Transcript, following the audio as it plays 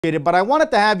But I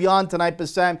wanted to have you on tonight,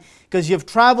 Bassam, because you've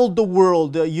traveled the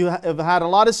world. You have had a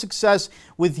lot of success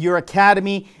with your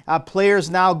academy, players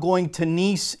now going to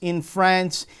Nice in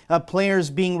France,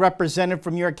 players being represented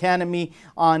from your academy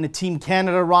on the Team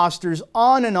Canada rosters,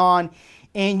 on and on.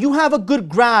 And you have a good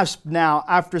grasp now,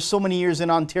 after so many years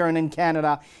in Ontario and in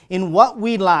Canada, in what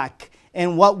we lack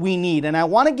and what we need. And I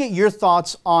want to get your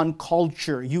thoughts on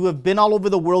culture. You have been all over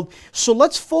the world. So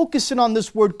let's focus in on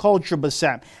this word culture,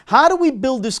 Bassam. How do we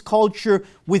build this culture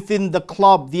within the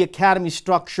club, the academy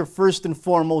structure, first and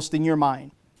foremost, in your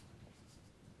mind?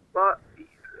 Well,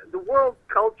 the world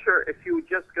culture, if you're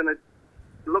just going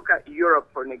to look at Europe,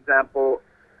 for an example,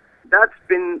 that's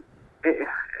been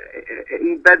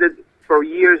embedded for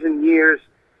years and years.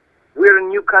 We're a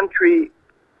new country.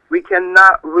 We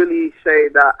cannot really say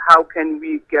that how can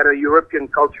we get a European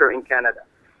culture in Canada?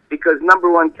 Because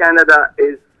number one, Canada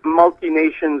is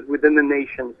multi-nations within the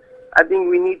nation. I think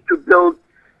we need to build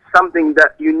something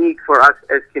that's unique for us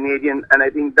as Canadians, and I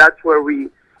think that's where we,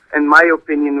 in my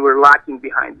opinion, we're lacking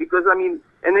behind. Because, I mean,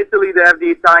 in Italy they have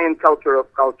the Italian culture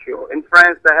of calcio. In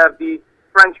France they have the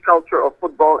French culture of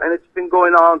football, and it's been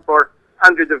going on for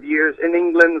hundreds of years. In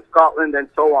England, Scotland, and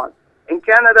so on. In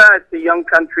Canada, it's a young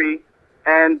country.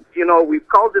 And, you know, we've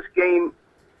called this game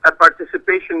a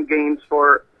participation games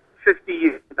for 50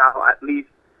 years now, at least,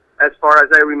 as far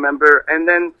as I remember. And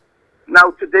then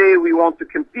now today we want to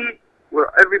compete,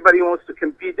 where everybody wants to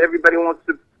compete, everybody wants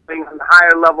to play on a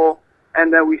higher level.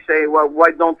 And then we say, well, why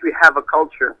don't we have a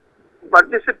culture?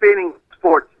 Participating in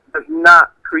sports does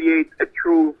not create a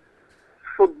true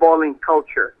footballing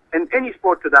culture, in any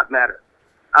sport to that matter.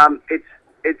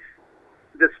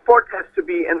 The sport has to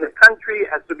be in the country,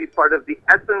 has to be part of the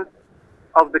essence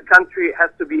of the country, has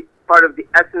to be part of the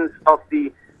essence of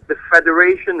the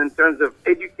federation in terms of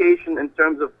education, in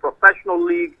terms of professional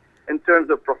league, in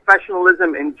terms of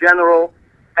professionalism in general.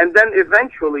 And then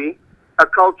eventually a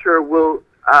culture will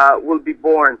be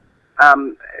born.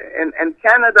 And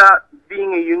Canada,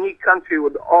 being a unique country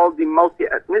with all the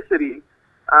multi-ethnicity,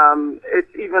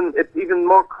 it's even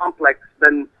more complex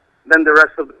than the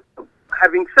rest of the world.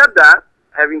 Having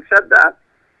said that,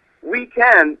 we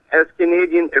can, as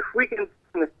Canadians, if we can take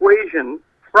an equation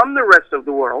from the rest of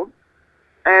the world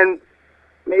and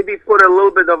maybe put a little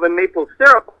bit of a maple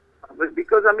syrup,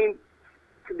 because, I mean,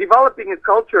 developing a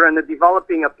culture and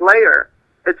developing a player,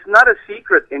 it's not a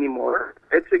secret anymore.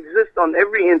 It exists on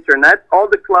every internet, all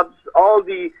the clubs, all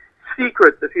the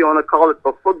secrets, if you want to call it,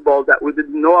 of football that we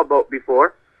didn't know about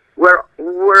before,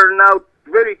 we're now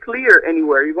very clear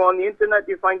anywhere. You go on the internet,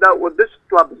 you find out what this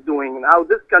club is doing and how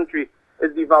this country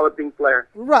is developing players.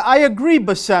 Right, I agree,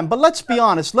 Bassam, but let's be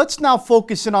honest. Let's now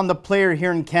focus in on the player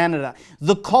here in Canada.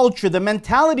 The culture, the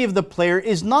mentality of the player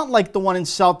is not like the one in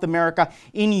South America,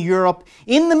 in Europe,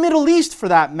 in the Middle East for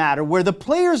that matter, where the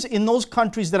players in those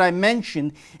countries that I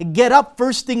mentioned get up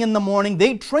first thing in the morning,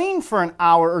 they train for an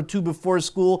hour or two before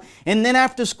school, and then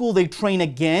after school they train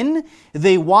again,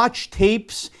 they watch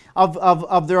tapes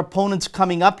of their opponents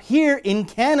coming up. Here in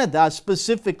Canada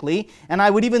specifically, and I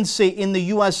would even say in the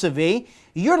US of A,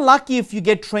 you're lucky if you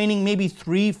get training maybe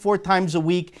 3-4 times a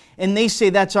week, and they say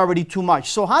that's already too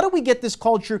much. So how do we get this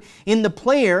culture in the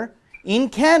player, in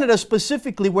Canada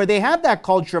specifically, where they have that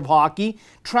culture of hockey,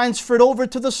 transferred over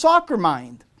to the soccer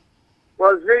mind?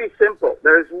 Well, it's very simple.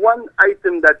 There's one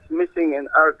item that's missing in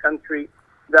our country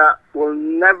that will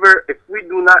never, if we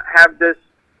do not have this,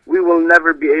 we will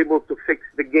never be able to fix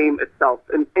the game itself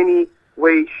in any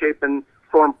way, shape, and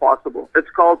form possible. It's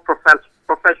called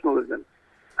professionalism.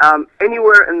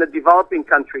 Anywhere in the developing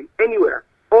country, anywhere,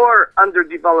 or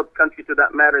underdeveloped country to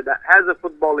that matter, that has a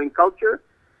footballing culture,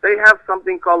 they have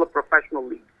something called a professional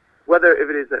league. Whether if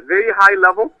it is a very high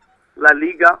level, La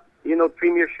Liga, you know,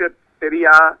 Premiership, Serie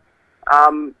A,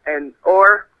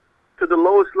 or to the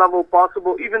lowest level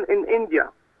possible, even in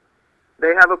India.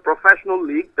 They have a professional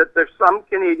league that there's some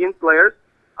Canadian players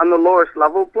on the lowest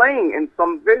level playing in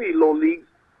some very low leagues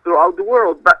throughout the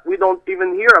world, but we don't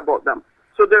even hear about them.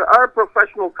 So there are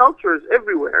professional cultures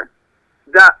everywhere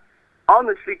that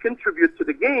honestly contribute to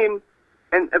the game,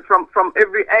 and from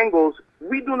every angle.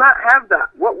 We do not have that.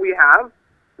 What we have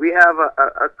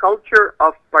a culture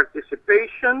of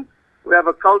participation. We have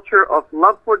a culture of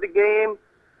love for the game,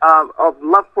 of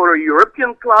love for a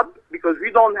European club, because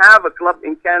we don't have a club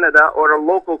in Canada or a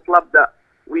local club that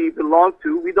we belong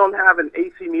to. We don't have an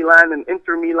AC Milan and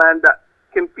Inter Milan that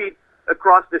compete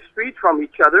across the street from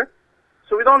each other.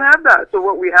 So we don't have that. So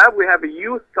what we have a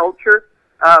youth culture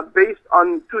based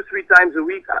on 2-3 times a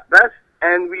week at best,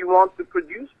 and we want to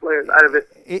produce players out of it.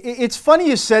 It's funny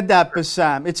you said that,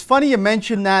 Bassam. It's funny you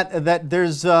mentioned that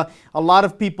there's a lot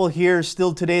of people here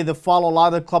still today that follow a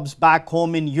lot of the clubs back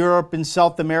home in Europe and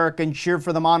South America and cheer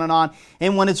for them on and on.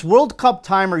 And when it's World Cup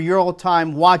time or Euro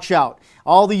time, watch out.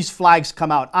 All these flags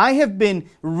come out. I have been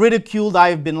ridiculed. I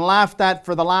have been laughed at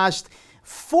for the last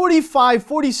 45,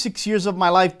 46 years of my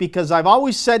life because I've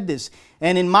always said this.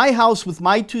 And in my house with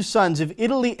my two sons, if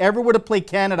Italy ever were to play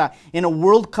Canada in a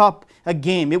World Cup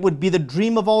game, it would be the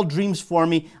dream of all dreams for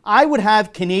me. I would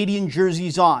have Canadian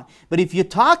jerseys on. But if you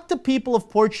talk to people of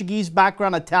Portuguese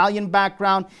background, Italian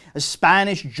background,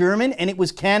 Spanish, German, and it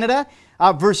was Canada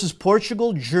versus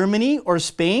Portugal, Germany, or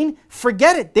Spain,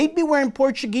 forget it. They'd be wearing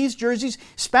Portuguese jerseys,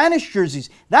 Spanish jerseys.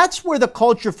 That's where the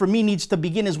culture for me needs to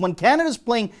begin, is when Canada's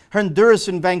playing Honduras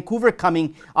and Vancouver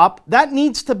coming up, that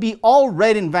needs to be all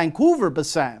red in Vancouver,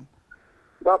 Bassam.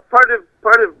 Well, part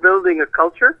of building a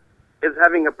culture is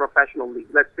having a professional league.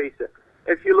 Let's face it.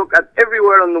 If you look at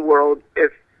everywhere in the world,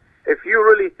 if you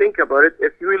really think about it,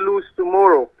 if we lose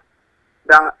tomorrow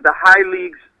the high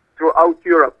leagues throughout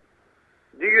Europe,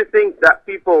 do you think that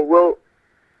people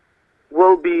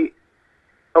will be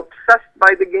obsessed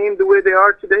by the game the way they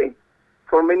are today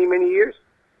for many, many years?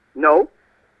 No.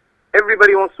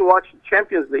 Everybody wants to watch the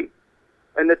Champions League.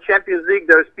 In the Champions League,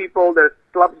 there's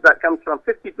clubs that come from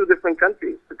 52 different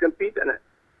countries to compete in it.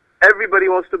 Everybody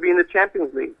wants to be in the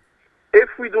Champions League. If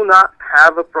we do not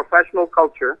have a professional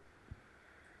culture,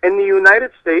 in the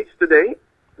United States today,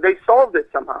 they solved it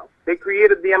somehow. They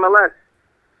created the MLS.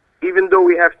 Even though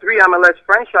we have 3 MLS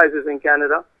franchises in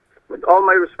Canada, with all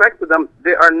my respect to them,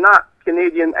 they are not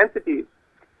Canadian entities.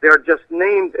 They are just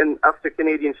named after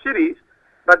Canadian cities,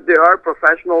 but they are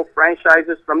professional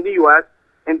franchises from the U.S.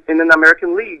 in an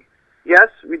American league. Yes,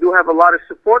 we do have a lot of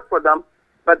support for them,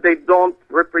 but they don't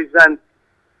represent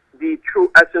the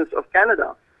true essence of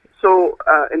Canada. So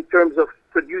in terms of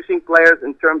producing players,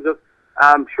 in terms of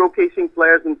showcasing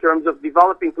players, in terms of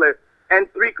developing players, and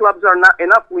 3 clubs are not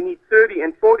enough. We need 30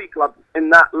 and 40 clubs in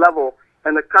that level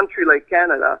in a country like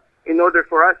Canada in order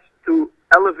for us to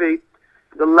elevate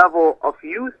the level of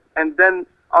youth and then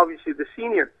obviously the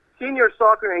senior. Senior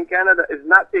soccer in Canada is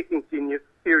not taken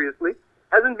seriously,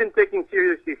 hasn't been taken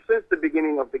seriously since the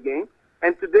beginning of the game.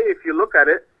 And today, if you look at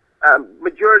it,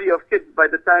 majority of kids, by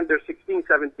the time they're 16,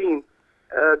 17,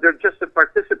 they're just a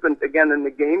participant again in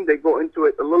the game. They go into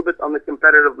it a little bit on the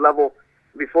competitive level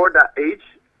before that age,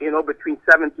 between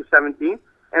 7 to 17.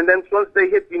 And then once they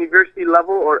hit university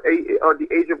level or the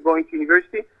age of going to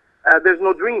university, there's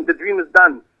no dream. The dream is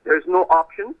done. There's no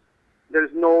options. There's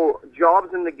no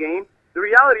jobs in the game. The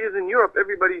reality is in Europe,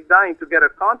 everybody's dying to get a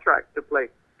contract to play.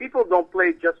 People don't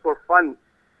play just for fun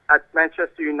at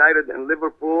Manchester United and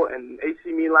Liverpool and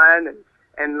AC Milan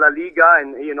and La Liga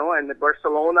and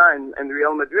Barcelona and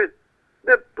Real Madrid.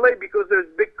 They play because there's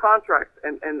big contracts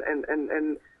and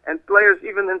players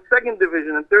even in second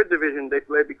division and third division, they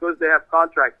play because they have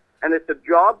contracts. And it's a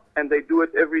job, and they do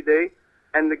it every day.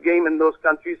 And the game in those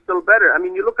countries is still better. I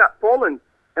mean, you look at Poland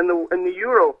in the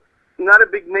Euro, not a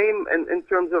big name in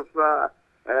terms of,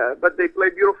 but they play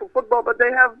beautiful football. But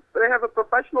they have a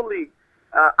professional league.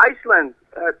 Iceland,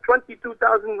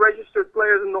 22,000 registered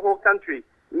players in the whole country,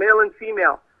 male and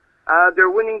female. They're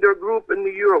winning their group in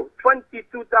the Euro.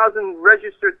 22,000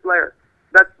 registered players.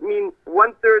 That means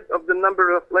 1/3 of the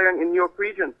number of players in New York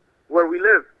region where we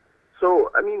live. So,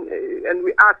 I mean, and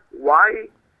we ask, why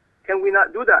can we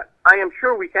not do that? I am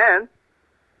sure we can,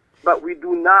 but we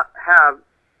do not have,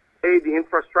 the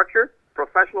infrastructure,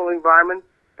 professional environment,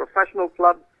 professional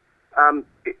clubs,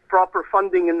 proper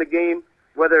funding in the game,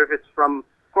 whether if it's from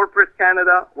corporate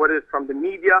Canada, whether it's from the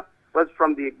media, whether it's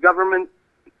from the government,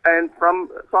 and from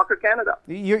Soccer Canada.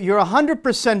 You're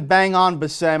 100% bang on,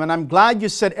 Bassam, and I'm glad you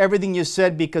said everything you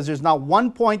said because there's not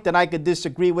one point that I could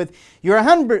disagree with. You're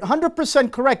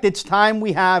 100% correct. It's time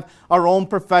we have our own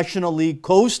professional league,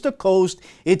 coast to coast.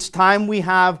 It's time we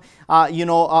have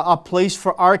a place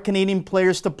for our Canadian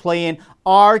players to play in,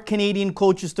 our Canadian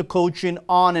coaches to coach in,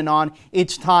 on and on.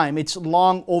 It's time. It's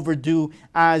long overdue,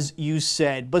 as you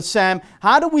said. But Sam,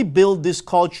 how do we build this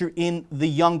culture in the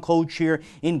young coach here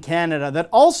in Canada that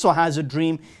also has a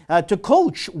dream to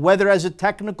coach, whether as a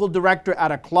technical director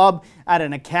at a club, at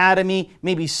an academy,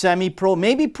 maybe semi-pro,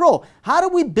 maybe pro? How do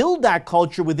we build that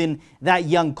culture within that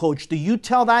young coach? Do you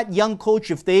tell that young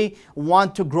coach if they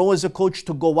want to grow as a coach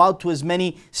to go out to as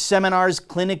many seminars,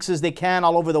 clinics as they can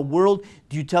all over the world?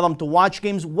 Do you tell them to watch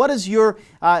games? What is your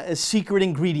secret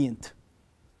ingredient?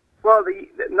 Well, the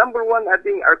number one, I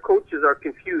think our coaches are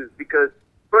confused because,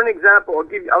 for an example,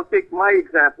 I'll take my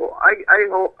example.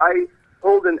 I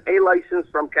hold an A license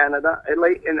from Canada,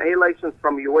 an A license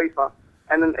from UEFA,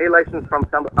 and an A license from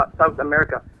South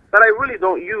America. But I really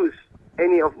don't use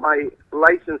any of my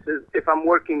licenses if I'm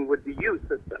working with the youth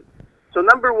system. So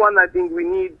number one, I think we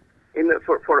need,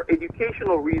 for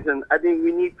educational reason, I think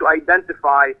we need to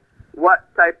identify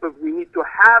what type of, we need to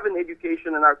have an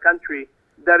education in our country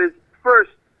that is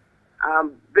first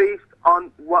based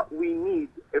on what we need.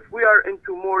 If we are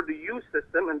into more the youth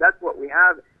system, and that's what we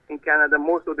have in Canada,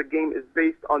 most of the game is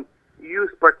based on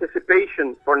youth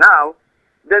participation for now,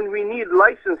 then we need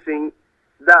licensing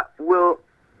that will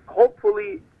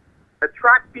hopefully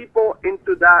attract people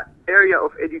into that area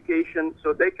of education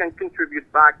so they can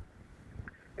contribute back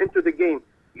into the game.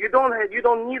 You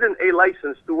don't need an A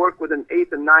license to work with an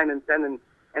 8 and 9 and 10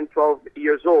 and 12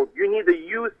 years old. You need a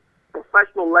youth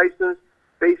professional license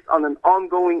based on an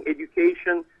ongoing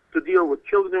education to deal with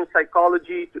children's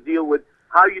psychology, to deal with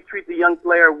how you treat the young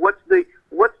player, what's the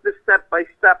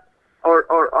step-by-step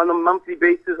or on a monthly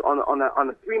basis, on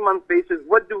a 3-month basis,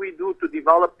 what do we do to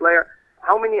develop player,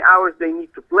 how many hours they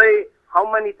need to play,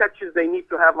 how many touches they need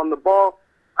to have on the ball.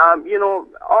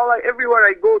 Everywhere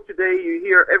I go today, you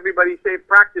hear everybody say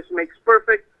practice makes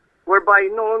perfect, whereby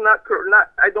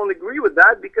I don't agree with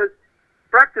that, because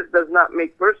practice does not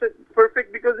make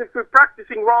perfect, because if we're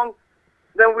practicing wrong,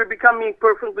 then we're becoming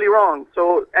perfectly wrong.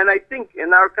 So, and I think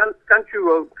in our country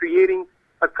we're creating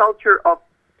a culture of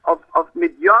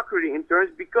mediocrity in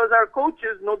terms, because our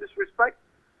coaches, no disrespect,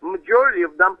 majority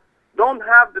of them don't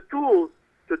have the tools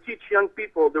to teach young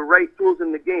people the right tools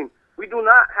in the game. We do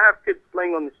not have kids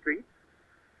playing on the streets.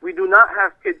 We do not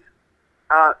have kids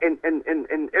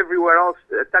in everywhere else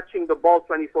touching the ball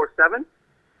 24/7.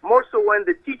 More so when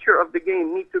the teacher of the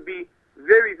game needs to be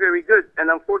very, very good. And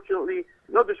unfortunately,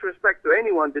 no disrespect to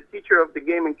anyone, the teacher of the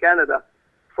game in Canada,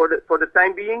 for the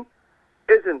time being,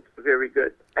 isn't very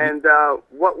good. And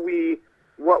what we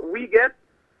get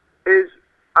is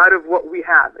out of what we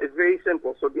have. It's very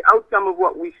simple. So the outcome of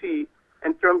what we see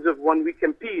in terms of when we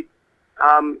compete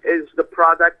is the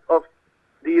product of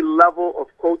the level of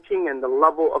coaching and the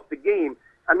level of the game.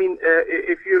 I mean,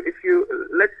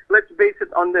 let's base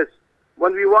it on this.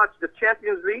 When we watch the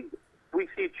Champions League, we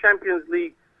see Champions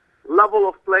League level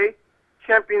of play,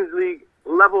 Champions League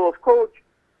level of coach,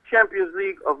 Champions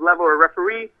League of level of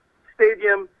referee,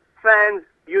 stadium, fans,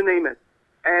 you name it.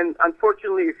 And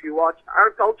unfortunately, if you watch our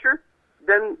culture,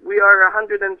 then we are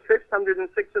 105th,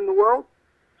 106th in the world.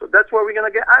 So that's what we're going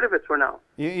to get out of it for now.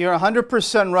 You're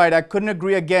 100% right. I couldn't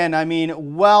agree again. I mean,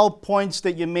 points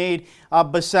that you made,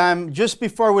 Bassam. Just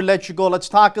before we let you go, let's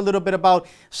talk a little bit about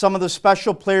some of the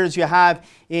special players you have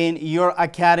in your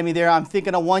academy there. I'm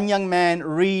thinking of one young man,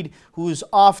 Reed, who's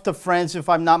off to France, if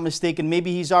I'm not mistaken.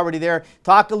 Maybe he's already there.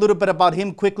 Talk a little bit about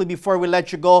him quickly before we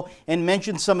let you go, and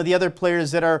mention some of the other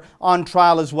players that are on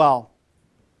trial as well.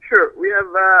 Sure. We have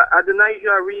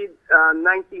Adonijah Reed,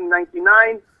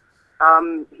 1999.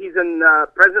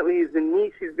 Presently he's in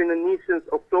Nice. He's been in Nice since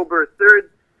October 3rd.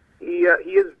 He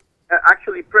is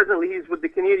presently he's with the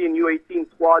Canadian U18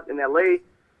 squad in LA.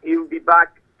 He will be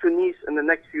back to Nice in the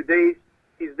next few days.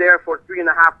 He's there for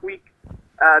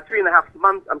 3.5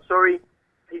 months. I'm sorry.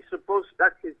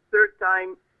 That's his third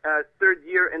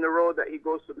year in a row that he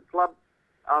goes to the club.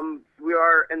 We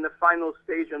are in the final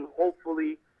stage and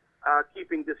hopefully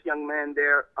keeping this young man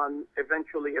there on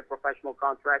eventually a professional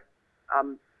contract.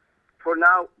 For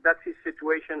now, that's his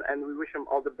situation, and we wish him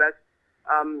all the best.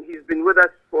 He's been with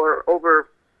us for over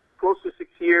close to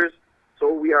 6 years,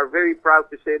 so we are very proud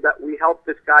to say that we helped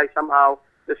this guy somehow,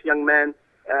 this young man,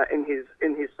 in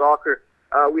his soccer.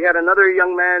 We had another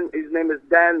young man. His name is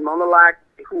Dan Monolac,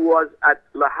 who was at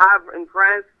Le Havre in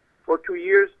France for 2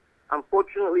 years.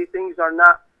 Unfortunately, things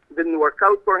didn't work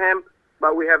out for him,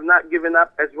 but we have not given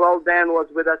up as well. Dan was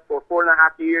with us for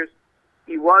 4.5 years.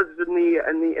 He was in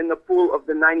the pool of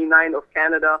the 99 of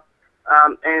Canada,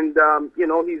 he's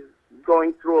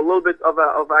going through a little bit of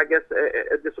a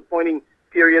disappointing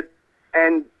period,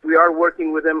 and we are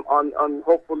working with him on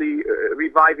hopefully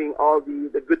reviving all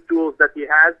the good tools that he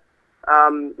has.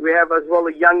 We have as well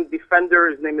a young defender.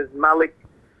 His name is Malik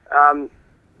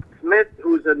Smith,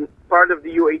 who's a part of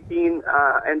the U18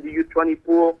 and the U20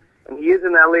 pool, and he is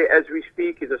in LA as we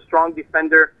speak. He's a strong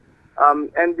defender.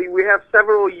 We have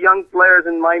several young players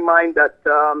in my mind that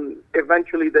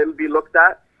eventually they'll be looked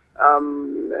at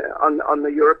on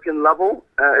the European level.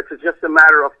 It's just a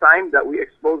matter of time that we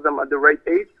expose them at the right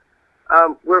age.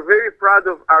 We're very proud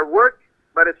of our work,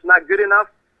 but it's not good enough.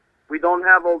 We don't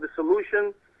have all the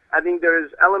solutions. I think there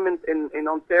is element in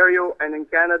Ontario and in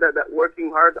Canada that working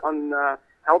hard on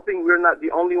helping. We're not the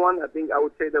only one. I think I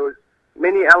would say there was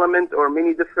many elements or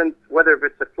many different, whether if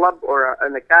it's a club or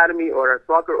an academy or a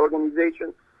soccer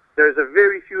organization, there's a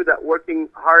very few that working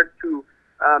hard to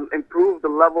improve the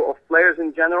level of players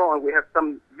in general, and we have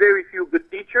some very few good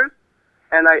teachers,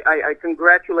 and I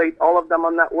congratulate all of them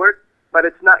on that work, but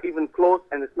it's not even close,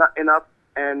 and it's not enough,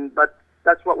 but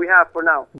that's what we have for now.